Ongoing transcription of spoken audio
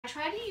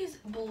tried to use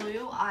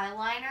blue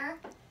eyeliner.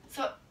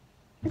 So, are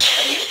you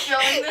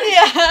filming this?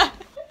 Yeah.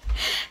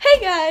 Hey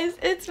guys,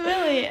 it's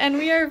Millie, and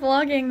we are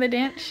vlogging the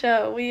dance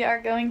show. We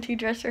are going to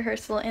dress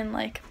rehearsal in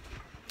like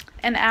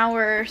an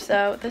hour or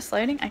so. This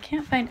lighting, I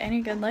can't find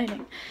any good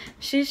lighting.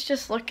 She's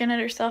just looking at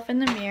herself in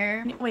the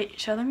mirror. Wait,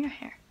 show them your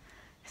hair.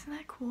 Isn't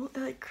that cool?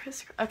 They're like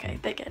crisscross. Okay,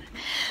 they get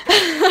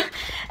it.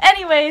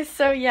 Anyways,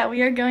 so yeah,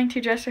 we are going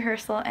to dress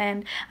rehearsal,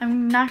 and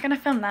I'm not gonna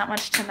film that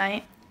much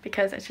tonight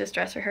because it's just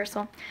dress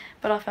rehearsal,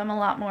 but I'll film a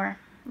lot more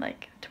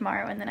like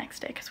tomorrow and the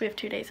next day because we have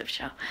 2 days of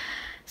show.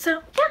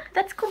 So yeah,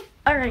 that's cool.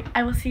 All right,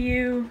 I will see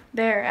you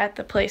there at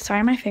the place.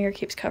 Sorry, my finger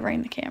keeps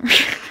covering the camera.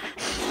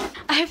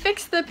 I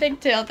fixed the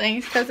pigtail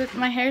things because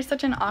my hair is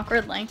such an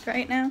awkward length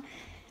right now.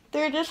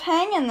 They're just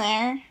hanging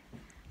there.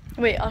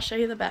 Wait, I'll show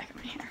you the back of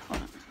my hair.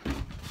 Hold on.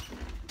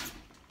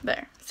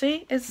 There.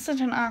 See? It's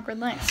such an awkward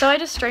length. So I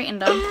just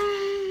straightened them.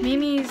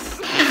 Mimi's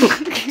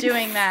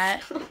doing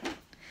that.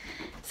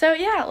 So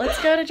yeah,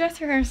 let's go to dress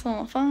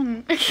rehearsal.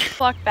 Fun.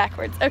 Walk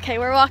backwards. Okay,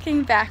 we're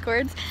walking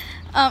backwards.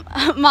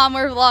 Mom,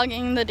 we're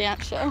vlogging the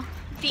dance show.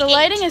 The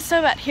lighting is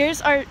so bad.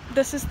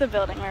 This is the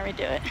building where we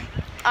do it.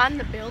 On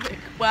the building.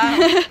 Wow.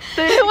 Was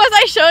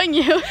I showing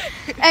you?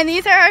 And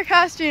these are our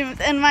costumes,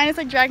 and mine is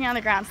like dragging on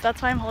the ground, so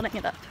that's why I'm holding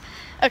it up.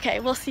 Okay,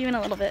 we'll see you in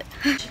a little bit.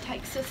 She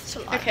takes us to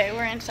life. Okay,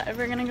 we're inside.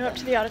 We're gonna go up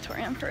to the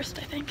auditorium first,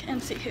 I think,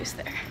 and see who's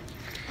there.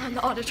 On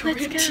the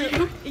auditorium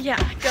too? Yeah,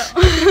 go.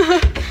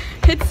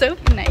 It's so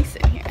nice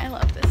in here. I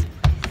love this.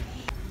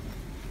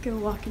 Go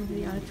walk into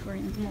the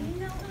auditorium.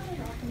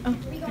 Oh,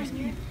 there's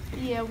me.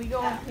 Yeah, we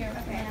go up here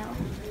now.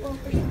 Well,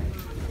 for sure,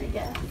 I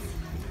guess.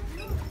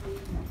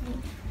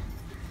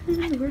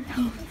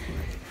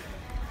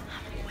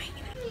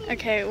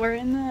 Okay, we're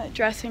in the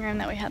dressing room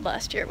that we had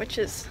last year, which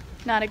is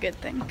not a good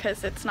thing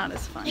because it's not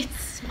as fun. It's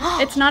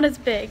small. It's not as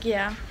big,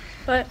 yeah,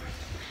 but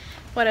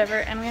whatever.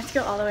 And we have to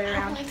go all the way I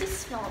around. don't like the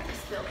smell of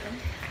this building.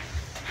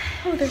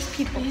 Oh, there's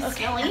people.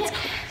 Okay, Smelling it?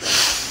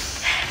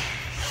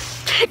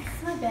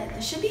 It's my bed.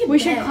 This should be a we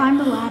bed. should climb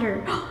the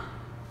ladder. Go,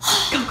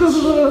 go,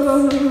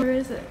 go, go, go. Where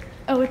is it?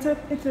 Oh, it's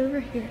over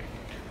here.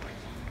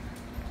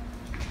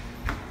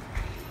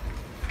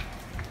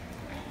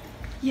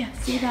 Yeah,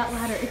 see that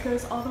ladder? It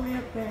goes all the way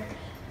up there.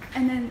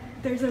 And then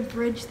there's a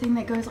bridge thing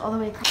that goes all the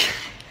way across.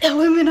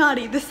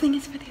 Illuminati! This thing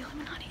is for the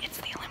Illuminati. It's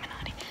the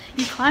Illuminati.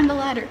 You climb the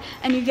ladder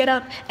and you get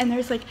up, and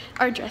there's like,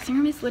 our dressing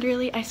room is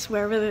literally, I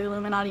swear, where the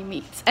Illuminati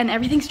meets. And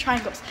everything's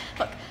triangles.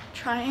 Look,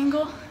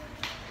 triangle.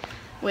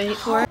 Wait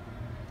for it.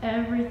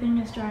 Everything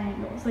is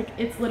triangles. Like,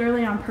 it's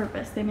literally on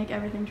purpose. They make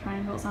everything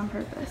triangles on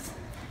purpose.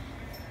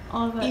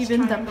 All of that's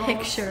even triangles. the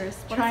pictures.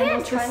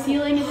 Triangles. The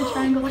ceiling is a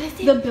triangle. What is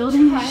the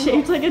building is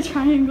shaped like a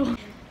triangle.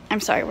 I'm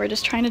sorry, we're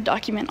just trying to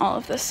document all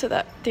of this so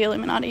that the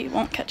Illuminati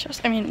won't catch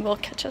us. I mean, will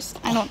catch us.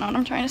 I don't know what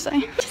I'm trying to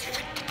say.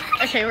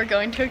 Okay, we're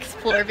going to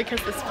explore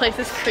because this place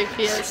is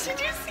creepy as. Did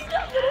you see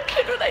that little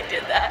kid when I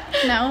did that?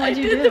 No, what'd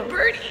you do? I did the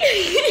birdie.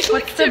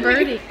 What's the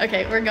birdie?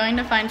 Okay, we're going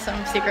to find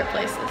some secret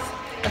places.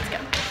 Let's go.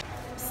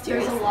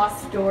 There's a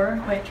locked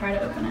door. Wait, try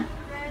to open it.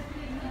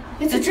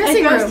 It's a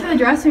dressing room. It goes to the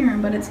dressing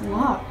room, but it's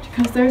locked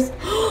because there's.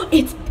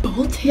 It's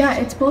bolted. Yeah,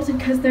 it's bolted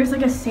because there's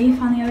like a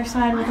safe on the other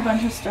side with a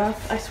bunch of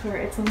stuff. I swear,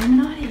 it's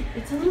Illuminati.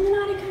 It's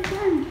Illuminati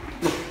confirmed.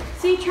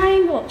 See,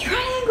 triangle.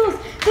 Triangles.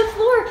 The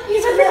floor.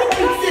 He's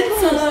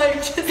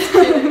Just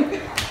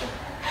kidding.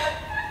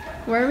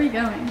 Where are we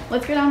going?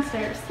 Let's go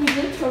downstairs. He's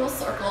in a total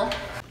circle.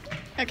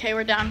 Okay,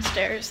 we're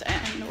downstairs,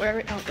 and where are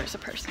we? Oh, there's a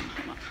person.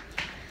 Hold on.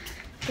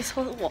 This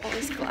whole wall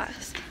is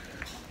glass.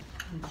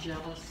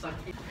 Jealous.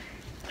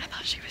 I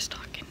thought she was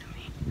talking to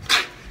me.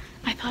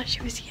 I thought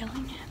she was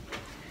yelling at me.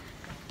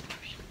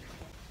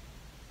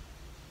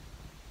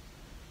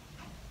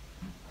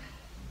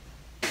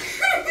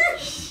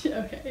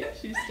 Okay,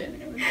 she's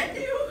standing over there.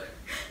 Ew.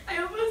 I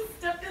almost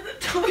stepped in the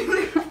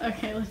toilet.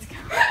 Okay, let's go.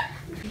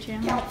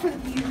 Jam. Out for the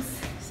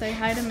views. Say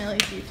hi to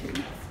Millie's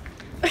YouTube.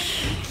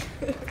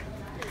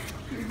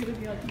 You're gonna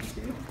be on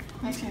YouTube.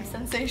 YouTube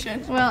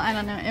sensation. Well, I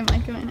don't know. It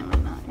might go in, it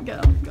might not.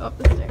 Go up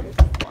the stairs.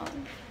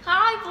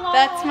 Hi, vlog.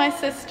 That's my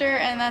sister,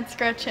 and that's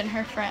Gretchen,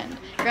 her friend.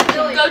 Gretchen,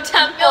 Go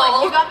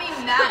Temple. You got me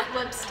matte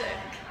lipstick.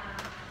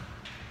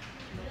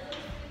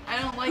 I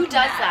don't like. Who does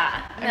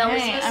that? No, we're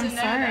Okay, supposed I'm to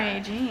know sorry,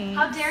 that. geez.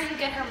 How dare you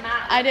get her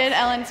matte? I did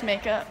Ellen's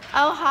makeup.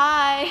 Oh,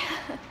 hi.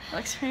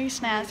 Looks pretty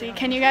snazzy.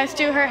 Can you guys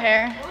do her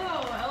hair?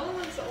 Whoa, Ellen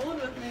looks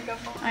old with makeup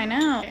on. I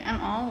know.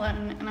 I'm all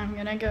alone, and I'm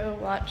gonna go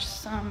watch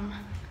some.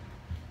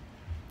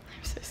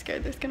 I'm so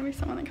scared there's gonna be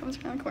someone that comes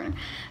around the corner.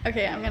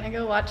 Okay, I'm gonna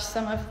go watch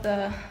some of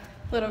the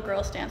little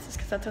girls' dances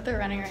because that's what they're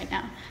running right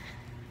now.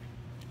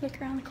 Look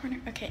around the corner.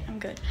 Okay, I'm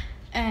good.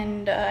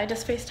 And I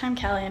just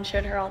FaceTimed Callie and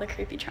showed her all the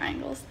creepy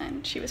triangles,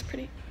 and she was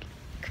pretty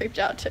creeped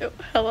out too.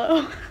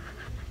 Hello.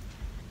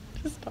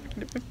 Just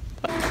talking to me.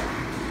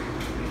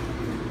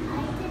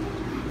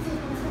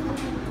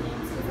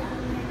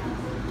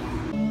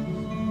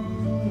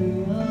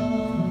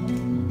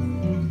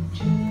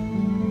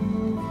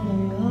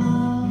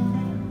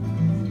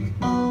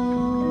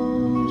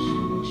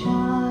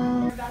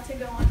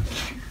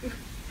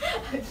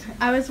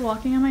 I was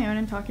walking on my own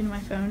and talking to my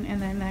phone,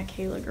 and then that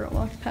Kayla girl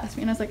walked past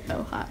me, and I was like,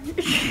 oh, hi.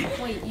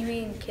 Wait, you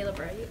mean Kayla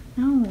Bright?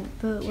 No,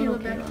 the little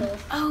Kayla.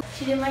 Oh,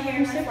 she did my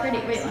hair So pretty.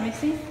 Wait, let me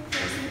see.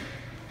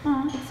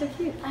 Aw, it's so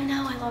cute. I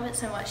know, I love it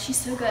so much. She's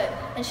so good,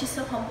 and she's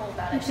so humble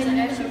about it. She's Okay.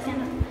 like, actually,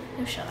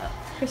 no, shut up.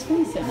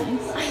 Crispin's so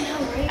nice. I know,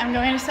 right? I'm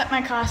going to set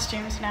my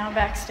costumes now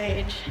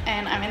backstage,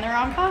 and I'm in the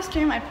wrong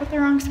costume. I put the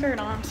wrong skirt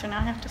on, so now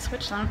I have to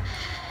switch them.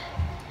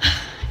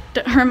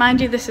 To remind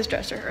you, this is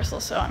dress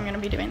rehearsal, so I'm going to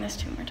be doing this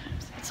 2 more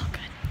times. It's all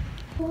good.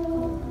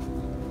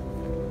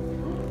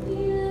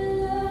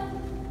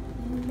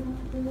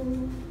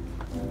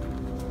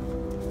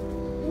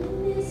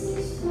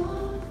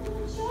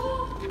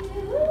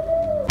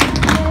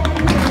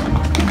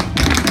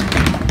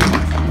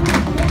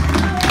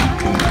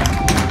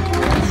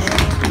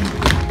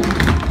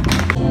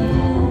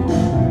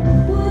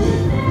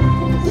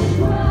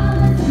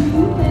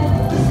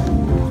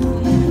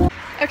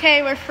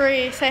 Okay, we're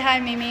free. Say hi,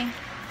 Mimi.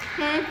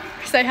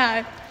 Say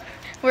hi.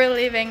 We're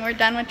leaving. We're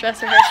done with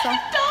dress rehearsal.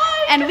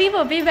 And we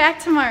will be back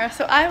tomorrow.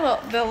 So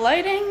the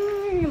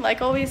lighting,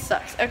 like always,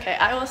 sucks. Okay,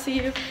 I will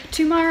see you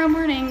tomorrow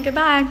morning.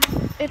 Goodbye.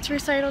 It's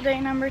recital day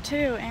number 2,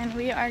 and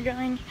we are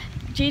going.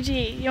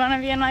 Gigi, you want to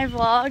be in my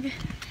vlog?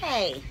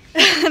 Hey.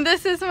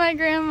 This is my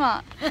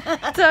grandma.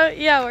 So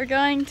yeah, we're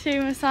going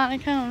to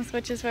Masonic Homes,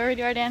 which is where we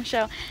do our dance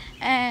show.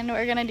 And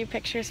we're going to do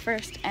pictures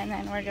first, and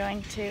then we're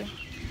going to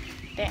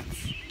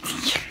dance.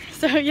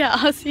 So yeah,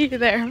 I'll see you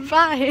there.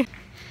 Bye.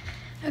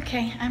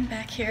 Okay, I'm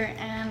back here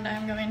and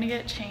I'm going to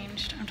get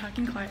changed. I'm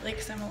talking quietly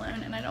because I'm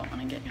alone and I don't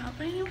want to get caught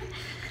by anyone.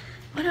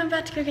 But I'm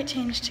about to go get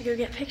changed to go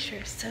get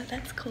pictures, so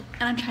that's cool.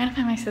 And I'm trying to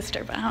find my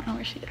sister, but I don't know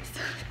where she is.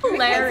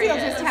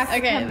 Hilarious.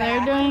 Okay,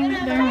 they're doing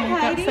their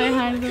makeup. Say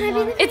hi to the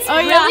vlog. It's Oh,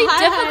 yeah, really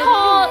hi,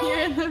 difficult. Heidi. You're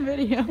in the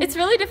video. It's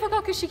really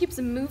difficult because she keeps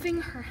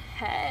moving her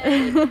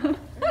head.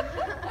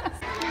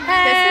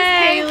 This is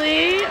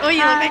Haley. Oh, you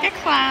look like a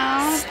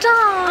clown.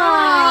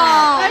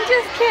 Stop. I'm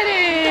just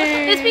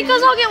kidding. It's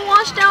because I'll get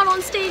washed out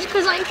on stage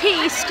because I'm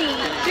pasty.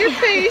 You're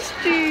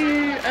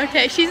pasty.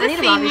 Okay, she's a need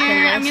a bobby senior.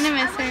 pin I'm this. gonna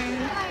miss her.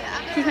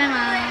 She's my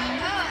mom.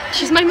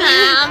 She's my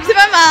mom. She's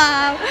my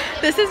mom.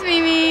 This is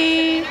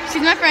Mimi.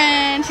 She's my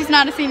friend. She's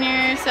not a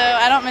senior, so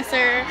I don't miss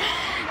her.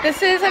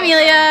 This is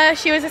Amelia.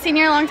 She was a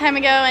senior a long time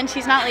ago, and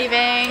she's not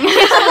leaving.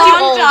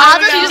 I'll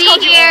just be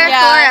here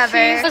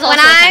forever. she's When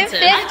also I'm 50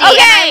 offensive. and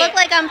I look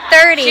like I'm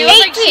 30. She was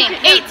like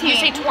 18. You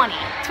say 20.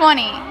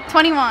 20,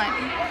 21,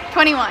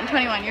 21.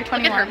 You're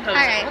 21. Look at her pose. All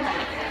right.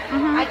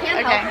 I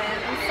can't Okay.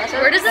 help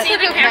it. Where does this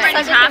look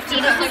at?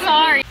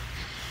 Sorry.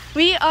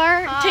 We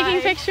are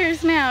taking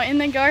pictures now in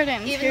the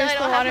gardens. Even though Here's I the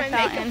don't water have my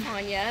fountain. makeup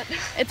on yet.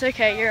 It's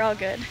okay. You're all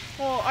good.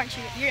 Well, aren't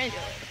you? You're gonna do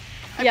it.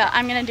 Yeah,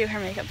 I'm gonna do her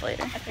makeup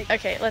later.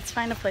 Okay, let's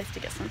find a place to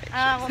get some pictures.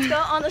 Let's go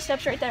on the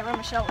steps right there where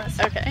Michelle was.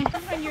 Okay.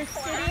 When you're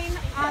sitting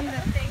on the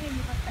thing and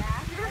you look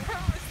back.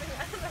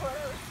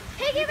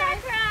 Piggyback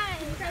ride!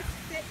 You press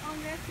sit on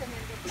this and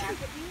then look back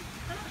at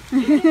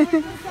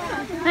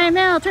me. Hey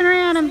Mel, turn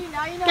around. I'm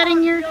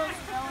getting your.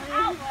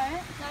 Now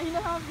you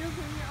know how it feels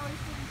when you're always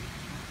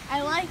sitting.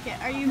 I like it.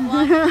 Are you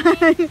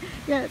vlogging?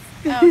 Yes.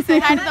 Oh, say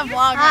hi to the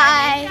vlog.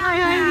 Hi.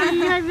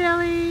 Hi,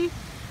 Billy.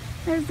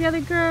 There's the other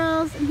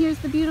girls, and here's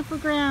the beautiful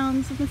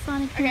grounds of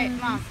Masonic Okay,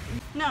 Homes. Mom.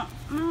 No,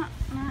 not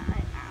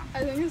right now.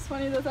 I think it's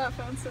funny that that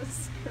phone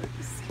says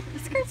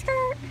skirt.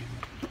 Skirt.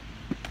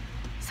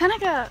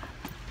 Seneca,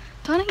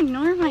 don't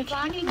ignore my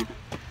Vlogging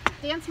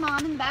dance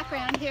mom in the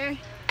background here.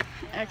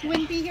 Okay.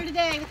 Wouldn't be here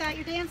today without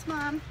your dance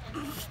mom.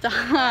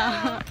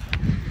 Stop.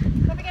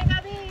 Don't forget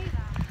about me.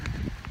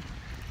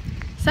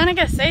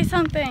 Seneca, say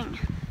something.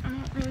 I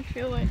don't really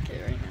feel like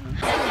it right now.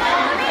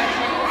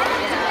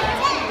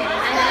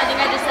 I think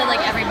I just said like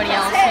everybody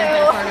else who's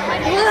been a part of my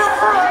dance.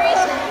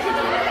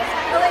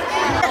 Okay.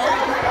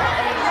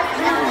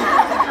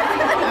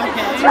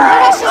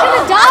 She's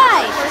gonna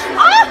die.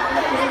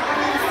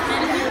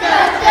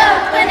 Go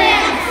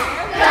bananas!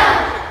 Go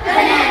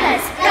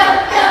bananas! Go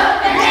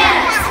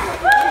bananas!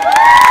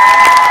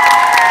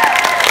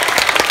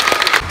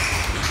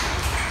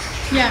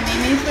 Yeah,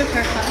 Mimi's with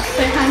her class.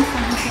 Say hi,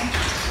 Seneca.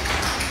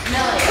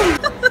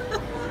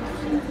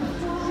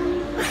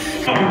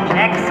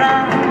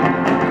 Jackson,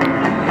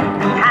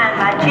 behind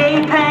my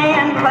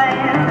J-Pan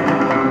plan.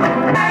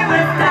 I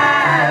was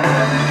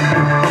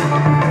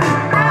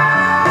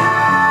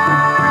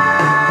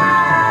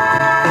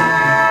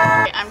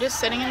I'm just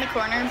sitting in the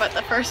corner, but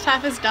the first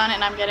half is done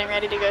and I'm getting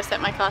ready to go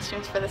set my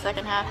costumes for the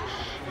second half.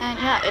 And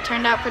yeah, it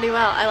turned out pretty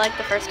well. I liked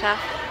the first half.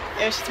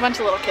 It was just a bunch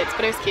of little kids,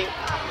 but it was cute.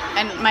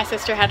 And my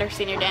sister had her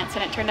senior dance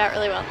and it turned out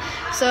really well.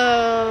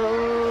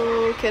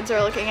 So kids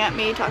are looking at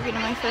me, talking to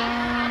my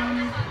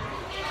phone.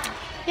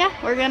 Yeah,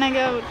 we're gonna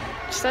go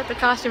set the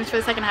costumes for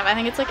the second half. I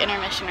think it's like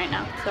intermission right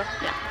now, so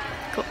yeah,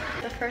 cool.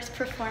 The first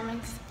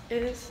performance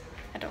is,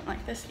 I don't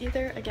like this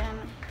either. Again,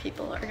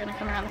 people are gonna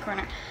come around the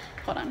corner.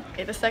 Hold on.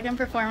 Okay, the second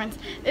performance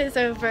is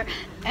over.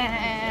 And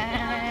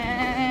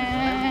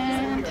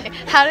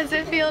how does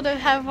it feel to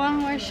have one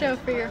more show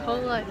for your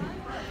whole life?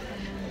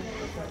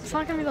 It's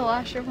not gonna be the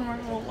last year of my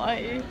whole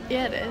life.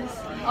 Yeah, it is.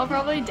 I'll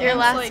probably dance Your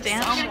last like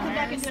dance?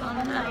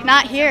 somewhere.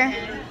 Not here.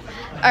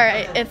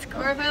 Alright, it's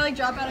cool. Or if I like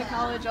drop out of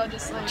college, I'll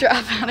just like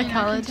Drop out of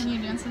college. continue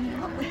dancing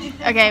here.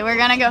 Okay, we're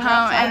gonna go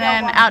home and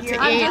then out to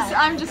eat.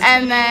 I'm just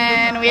And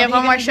then we have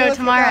one more show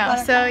tomorrow.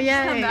 So come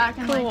yay, back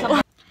and, like, cool.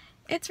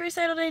 It's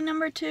recital day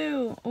number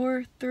 2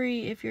 or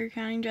 3 if you're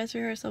counting dress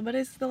rehearsal, but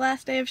it's the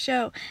last day of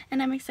show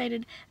and I'm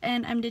excited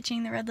and I'm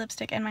ditching the red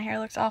lipstick and my hair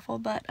looks awful,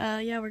 but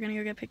yeah, we're gonna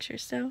go get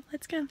pictures, so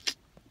let's go.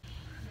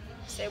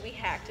 Say we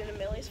hacked into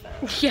Millie's phone.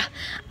 Yeah,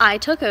 I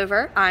took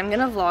over. I'm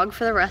gonna vlog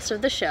for the rest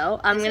of the show.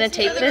 I'm gonna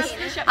take this.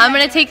 I'm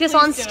gonna take this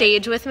on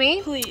stage with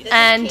me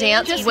and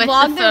dance Just with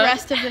vlog the the phone.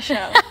 rest of the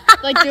show.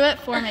 Like do it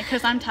for me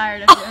because I'm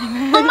tired of doing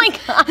it. Oh my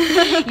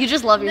god, you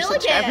just love your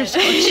subscribers,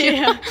 don't you?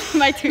 Yeah,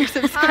 my 2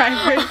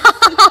 subscribers.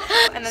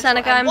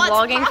 Seneca, I'm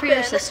vlogging for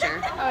your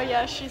sister. Oh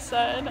yeah, she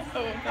said.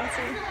 Oh, that's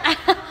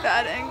a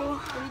bad angle.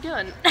 What are you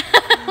doing?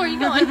 Where are you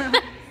going?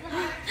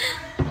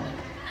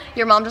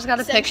 Your mom just got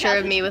a picture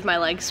of me with my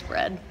legs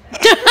spread.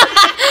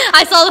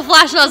 I saw the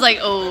flash and I was like,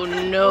 oh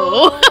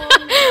no.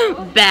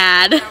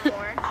 Bad.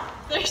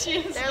 There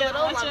she is.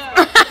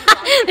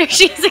 There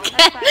she is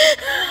again.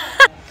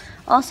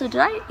 Also,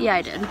 did I? Yeah,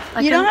 I did.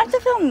 You don't have to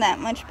film that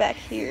much back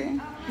here.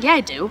 Yeah,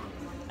 I do.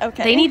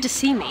 Okay. They need to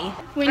see me.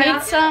 We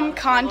need some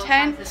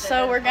content,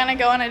 so we're gonna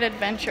go on an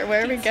adventure.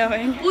 Where are we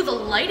going? Ooh, the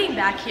lighting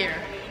back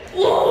here.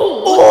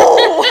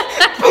 Oh,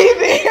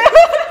 baby!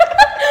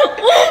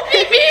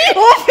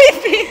 Oh,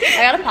 baby!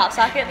 I got a pop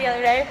socket the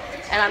other day,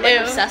 and I'm like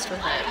Ew. obsessed with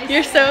it.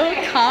 You're so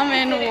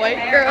common,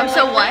 white girl. I'm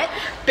so what?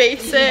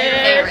 Basic.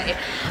 Hey, right.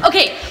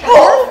 Okay.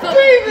 Oh,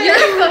 baby! Your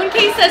phone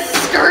case says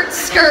skirt,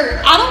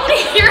 skirt. I don't want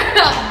to hear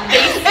about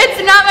basic. It's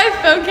not my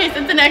phone case.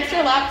 It's an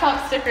extra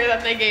laptop sticker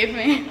that they gave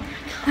me.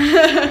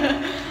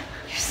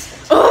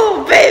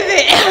 Oh,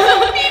 baby!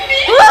 Oh,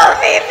 baby! Oh,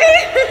 baby!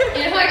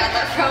 You know who I got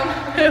that from?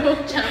 Who?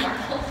 Jenna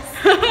Marbles.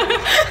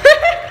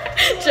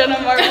 Jenna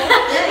Marbles.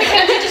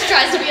 Mackenzie just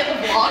tries to be in the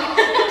vlog.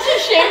 She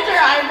shaved her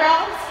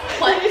eyebrows.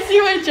 Let me see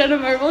when Jenna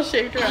Marbles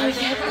shaved her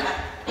eyebrows.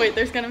 Wait,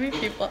 there's gonna be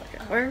people up here.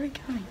 Where are we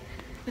going?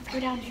 Let's go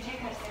down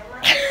here.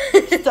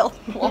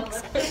 Stealth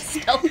walks.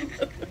 Stealth.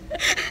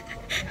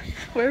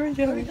 Where are we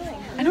going?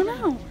 I don't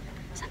know.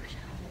 Is that Michelle?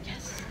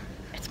 Yes.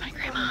 It's my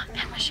grandma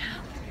and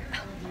Michelle.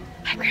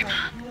 Hi,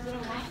 Grandma.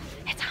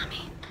 It's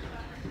Tommy.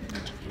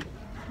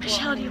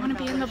 Michelle, do you want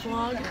to be in the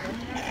vlog?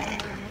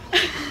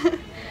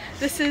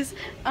 This is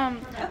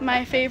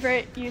my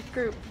favorite youth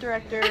group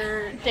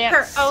director,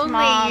 dance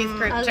mom. youth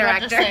group I was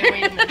about to say,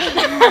 wait a minute.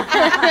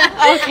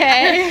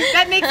 Okay.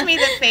 That makes me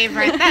the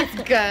favorite. That's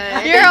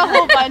good. You're a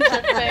whole bunch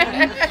of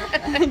things.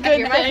 Good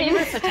You're my things.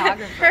 favorite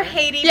photographer. Her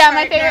Haiti Yeah,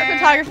 my partner. favorite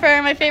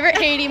photographer, my favorite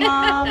Haiti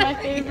mom, my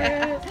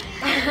favorite.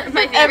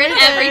 My favorite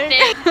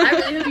everything. I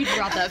really hope you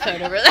drop that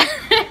phone over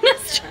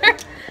there.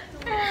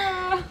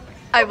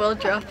 I will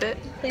drop it.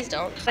 Please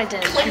don't. I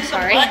did. I'm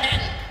sorry.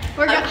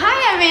 We're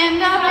Hi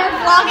Amanda, we're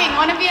vlogging.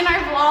 Want to be in our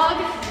vlog?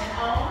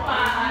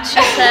 She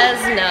says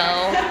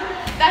no.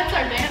 That's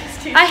our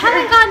dance teacher. I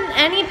haven't gotten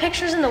any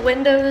pictures in the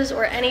windows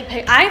or any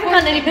I haven't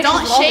gotten any pictures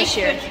Don't of all shake this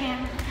year. the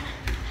camera.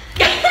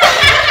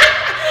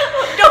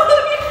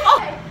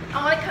 I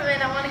want to come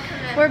in. I want to come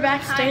in. We're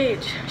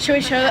backstage. Should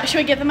we show that? Should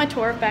we give them a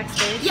tour of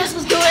backstage? Yes,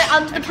 let's do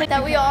it.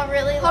 That we all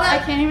really I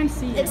like. can't even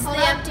see. It's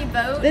the empty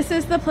boat. This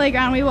is the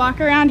playground. We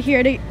walk around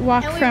here to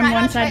walk And we from ride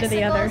one on side to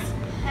the other.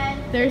 tricycles,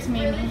 and There's it's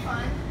Mimi. really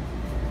fun.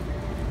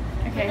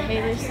 Okay,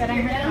 Haley's setting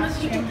her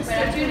costume. Do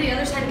the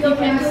other side. You can Go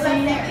back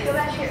see. there. Go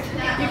back here.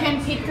 You can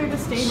peek through the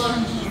stage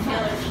from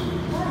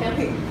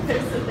here.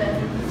 There's the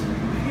bed.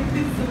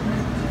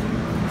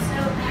 So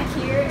back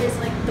here is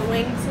like the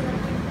wings and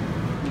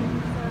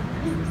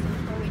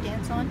where we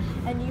dance on,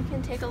 and you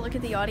can take a look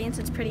at the audience.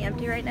 It's pretty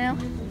empty right now.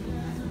 If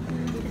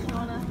you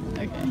wanna.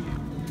 Okay.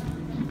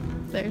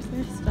 There's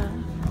their stuff.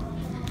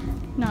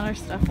 Not our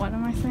stuff. What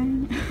am I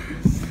saying?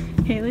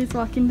 Haley's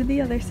walking to the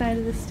other side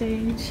of the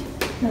stage.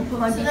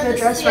 My Biko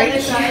dress right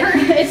here.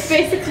 It's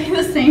basically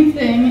the same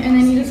thing, and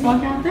then you just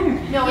walk out there.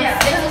 No,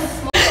 it's a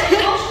small.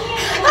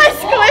 I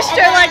squished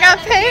her like a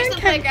Here's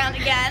the pancake. playground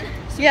again.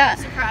 Yeah.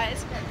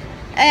 Surprise.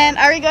 And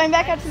are we going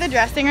back up to the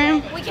dressing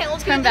room? We can't.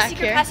 Let's Come go to the back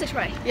secret here.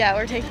 passageway. Yeah,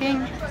 we're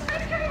taking.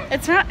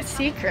 It's not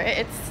secret.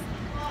 It's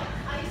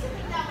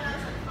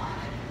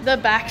the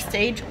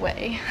backstage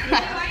way.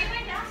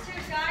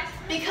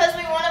 Because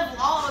we want to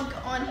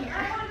vlog on here.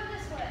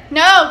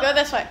 No, go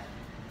this way.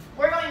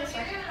 We're going this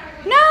way.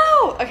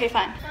 No. Okay,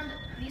 fine.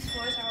 These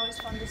floors are always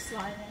fun to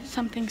slide in.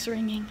 Something's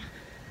ringing.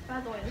 By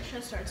the way, the show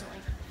starts in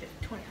like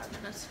 25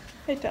 minutes.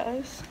 It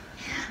does.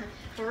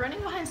 We're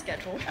running behind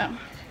schedule. Oh.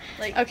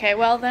 Okay,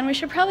 well then we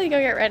should probably go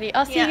get ready.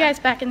 I'll see you guys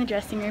back in the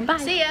dressing room. Bye.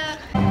 See ya.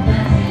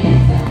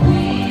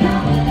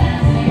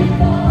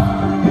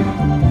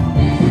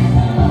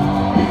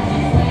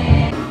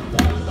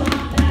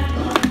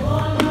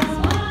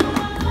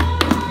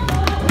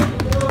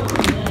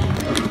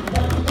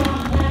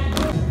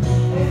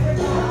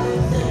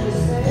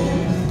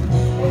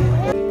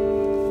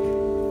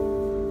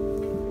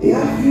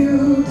 If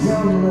you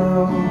don't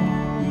know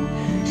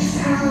just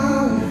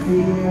how it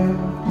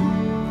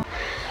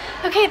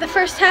Okay, the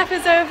first half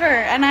is over,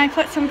 and I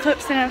put some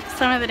clips in of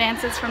some of the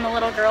dances from the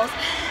little girls.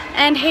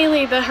 And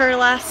Haley, her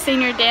last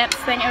senior dance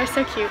thing, it was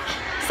so cute.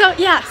 So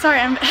yeah, sorry,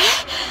 I'm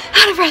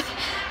out of breath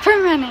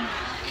from running.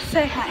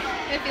 Say hi.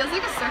 It feels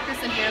like a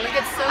circus in here. Like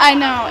it's so. I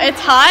know, it's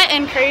hot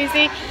and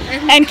crazy,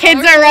 and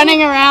kids are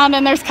running around,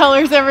 and there's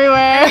colors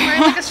everywhere. I'm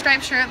wearing like a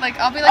striped shirt. Like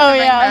I'll be like Oh, the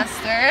yeah.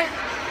 ringmaster.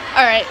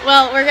 All right,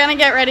 well, we're gonna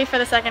get ready for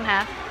the second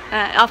half.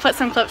 I'll put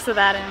some clips of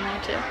that in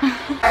there too.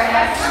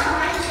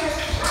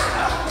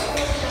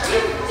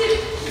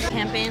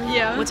 Camping?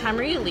 Yeah. What time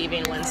are you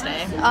leaving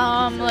Wednesday?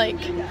 Like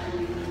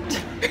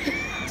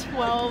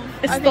 12.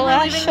 It's I the think we're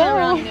last leaving show.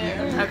 around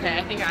noon. Okay,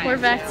 I think I We're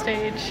am.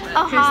 backstage.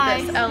 Oh, Who's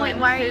hi. this? Ellen. Wait,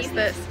 why are Who's you-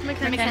 this?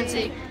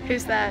 Mackenzie.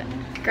 Who's that?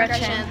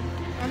 Gretchen.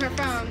 On her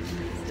phone.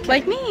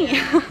 Like me.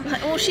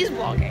 Well, she's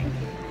vlogging.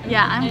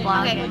 Yeah, I'm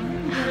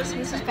vlogging. This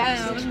is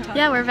backstage.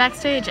 Yeah, we're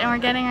backstage and we're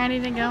getting ready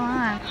to go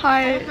on.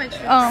 Hi.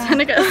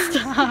 Seneca,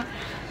 stop.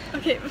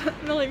 Okay, but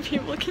Millie,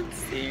 people can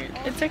see you.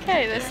 It's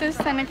okay. This is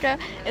Seneca.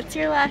 It's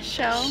your last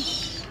show.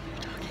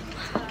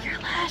 Your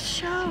last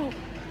show.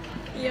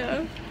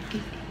 Yeah.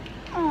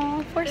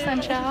 Oh, poor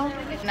Sunshine.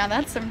 Now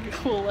that's some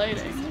cool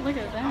lighting. Look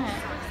at that.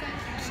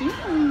 Cute.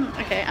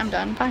 Okay, I'm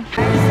done. Bye.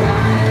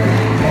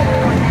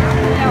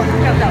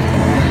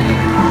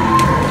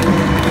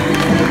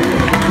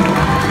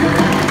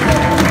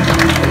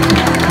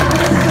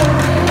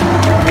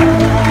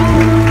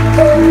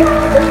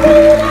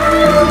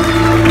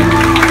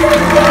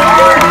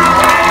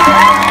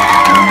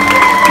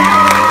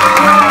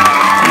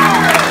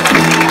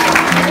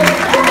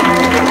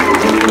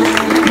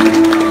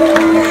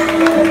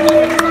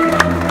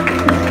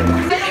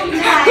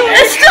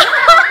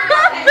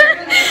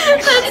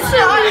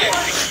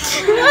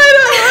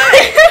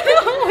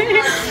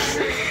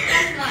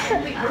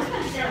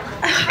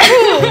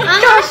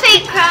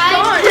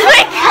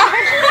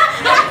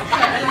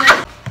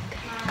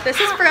 This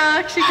is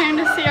Brooke. She came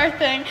to see our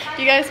thing.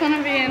 Do you guys want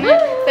to be in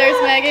it?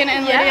 There's Megan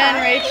and Lydia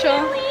and Rachel,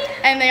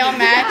 and they all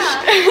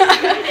matched.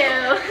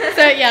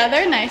 So yeah,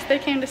 they're nice. They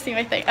came to see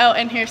my thing. Oh,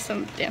 and here's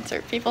some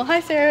dancer people. Hi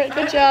Sarah,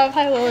 good job.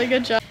 Hi Lily,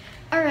 good job.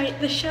 Alright,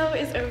 the show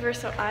is over,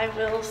 so I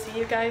will see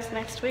you guys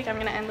next week. I'm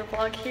going to end the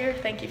vlog here.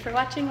 Thank you for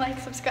watching. Like,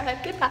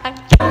 subscribe. Goodbye.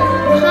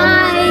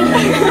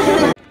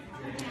 Bye.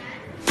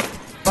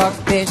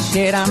 Fuck this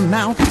shit, I'm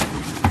out.